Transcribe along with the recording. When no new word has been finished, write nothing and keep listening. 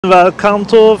Welcome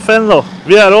to Venlo.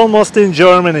 We are almost in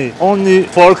Germany, only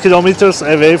 4 kilometers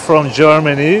away from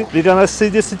Germany. We're gonna see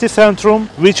the city centrum,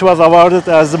 which was awarded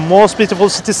as the most beautiful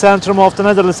city centrum of the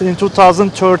Netherlands in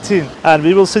 2013. And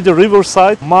we will see the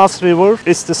riverside, Maas River.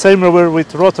 It's the same river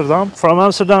with Rotterdam. From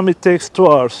Amsterdam it takes 2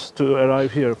 hours to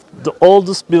arrive here. The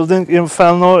oldest building in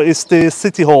Venlo is the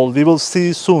city hall. We will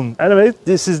see soon. Anyway,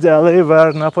 this is the alley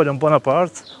where Napoleon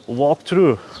Bonaparte walked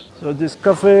through. So this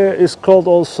cafe is called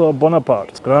also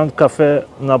Bonaparte, Grand Café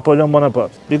Napoleon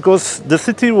Bonaparte, because the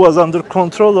city was under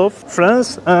control of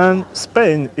France and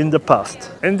Spain in the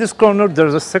past. In this corner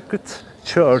there's a sacred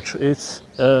church. It's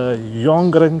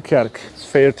Jongerenkerk,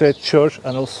 Fair Trade Church,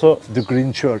 and also the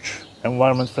Green Church,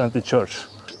 environment-friendly church.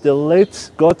 The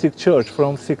late Gothic church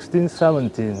from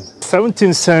 1617.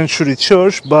 17th century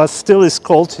church, but still is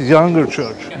called younger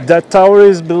church. That tower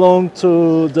is belong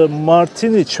to the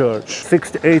Martini church,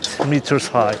 68 meters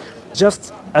high.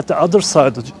 Just at the other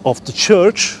side of the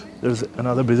church, there's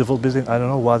another beautiful building. I don't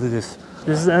know what it is.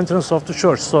 This is the entrance of the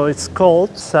church, so it's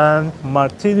called San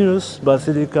Martinius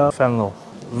Basilica Venlo.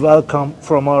 Welcome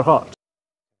from our heart.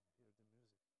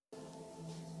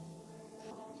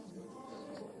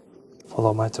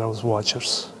 Follow my travels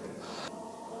watchers.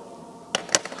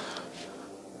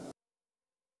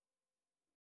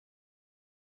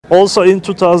 Also in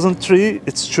 2003,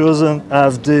 it's chosen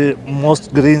as the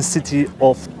most green city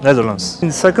of Netherlands. In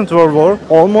the Second World War,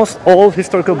 almost all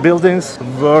historical buildings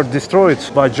were destroyed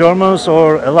by Germans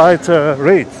or Allied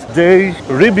raids. They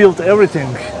rebuilt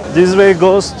everything. This way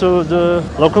goes to the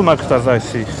local market, as I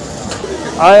see.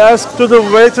 I asked to the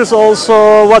waitress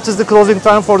also what is the closing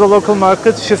time for the local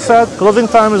market. She said closing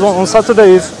time is on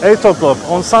Saturday is 8 o'clock,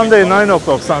 on Sunday 9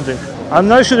 o'clock something. I'm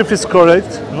not sure if it's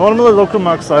correct. Normally local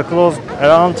markets are closed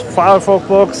around 5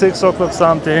 o'clock, 6 o'clock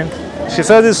something. She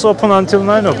said it's open until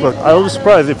 9 o'clock. I will be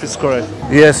surprised if it's correct.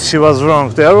 Yes, she was wrong.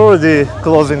 They are already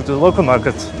closing the local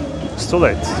market. It's too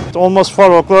late. It's almost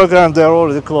 4 o'clock and they are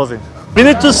already closing. We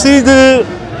need to see the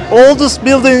oldest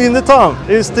building in the town.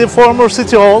 It's the former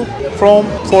city hall from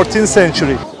 14th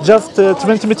century. Just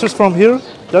 20 meters from here,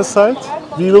 that side,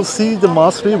 we will see the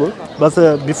Maas River. But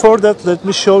before that, let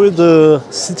me show you the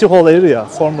city hall area,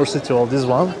 former city hall, this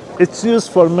one. It's used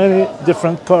for many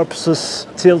different purposes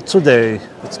till today.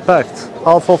 It's packed.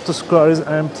 Half of the square is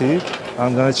empty.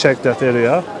 I'm gonna check that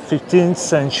area. 15th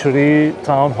century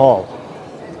town hall.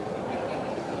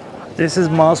 This is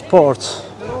Maas Port.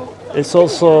 It's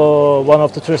also one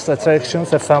of the tourist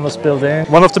attractions, a famous building.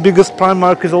 One of the biggest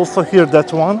Primark is also here,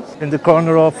 that one, in the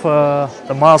corner of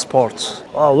the Maas Port.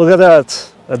 Oh, look at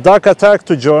that. A dark attack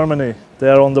to Germany. They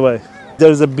are on the way.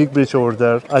 There is a big bridge over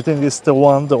there. I think it's the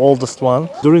one, the oldest one.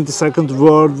 During the Second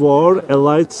World War,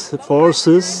 Allied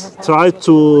forces tried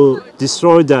to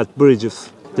destroy that bridge.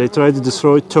 They tried to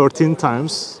destroy it 13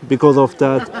 times. Because of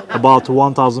that, about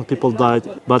 1,000 people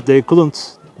died, but they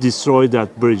couldn't destroy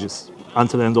that bridges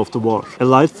until the end of the war.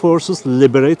 Allied forces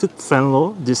liberated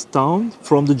Venlo, this town,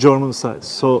 from the German side.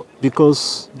 So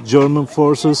because German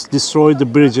forces destroyed the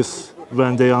bridges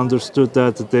when they understood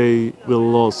that they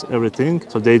will lose everything,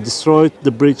 so they destroyed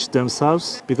the bridge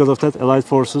themselves. Because of that, Allied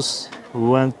forces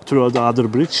went through the other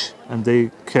bridge and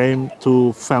they came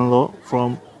to Venlo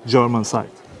from German side.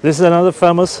 This is another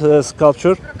famous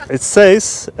sculpture. It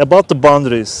says about the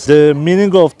boundaries. The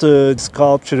meaning of the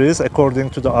sculpture is,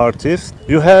 according to the artist,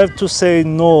 you have to say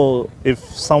no. If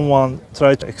someone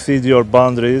tries to exceed your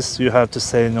boundaries, you have to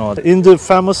say no. In the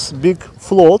famous big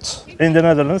float in the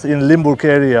Netherlands, in Limburg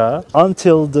area,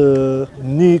 until the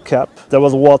kneecap, there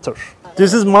was water.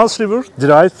 This is Maas River,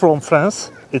 derived from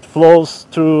France. It flows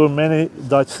through many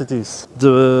Dutch cities.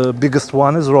 The biggest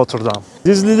one is Rotterdam.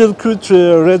 This little cute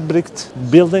red bricked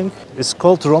building is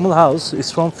called Rommel House.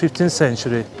 It's from 15th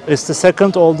century. It's the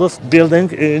second oldest building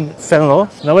in Venlo.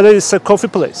 Nowadays it's a coffee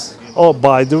place. Oh,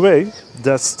 by the way,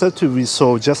 that statue we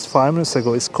saw just 5 minutes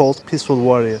ago is called Peaceful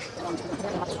Warrior.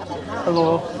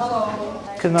 Hello. Hello.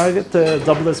 Can I get a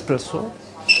double espresso?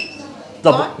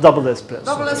 Double espresso.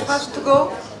 Double espresso to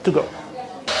go? To go.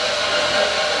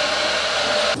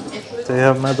 They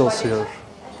have medals here.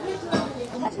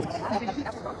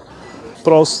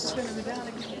 Prost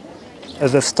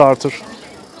as a starter.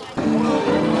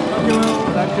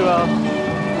 Thank you.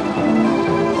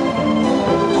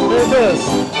 Look at this.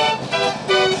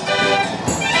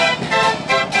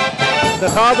 The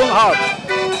Garden Heart.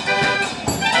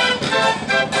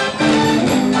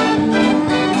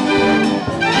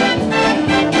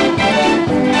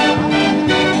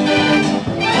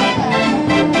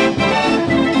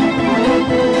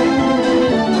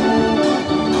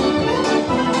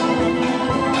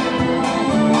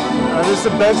 This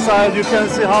is the back side, you can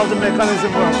see how the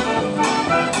mechanism works.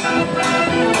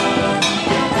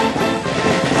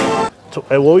 to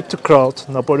avoid the crowd,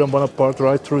 Napoleon Bonaparte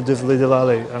right through this little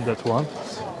alley and that one.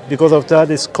 Because of that,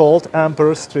 it's called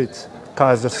Emperor Street,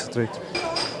 Kaiser Street.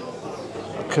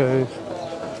 Okay.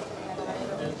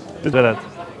 Look at that.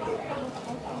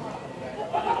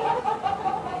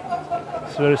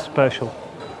 It's very special.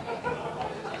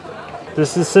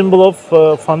 This is symbol of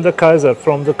von der Kaiser,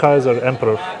 from the Kaiser,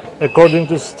 Emperor. According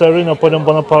to story, Napoleon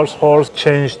Bonaparte's horse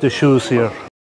changed the shoes here.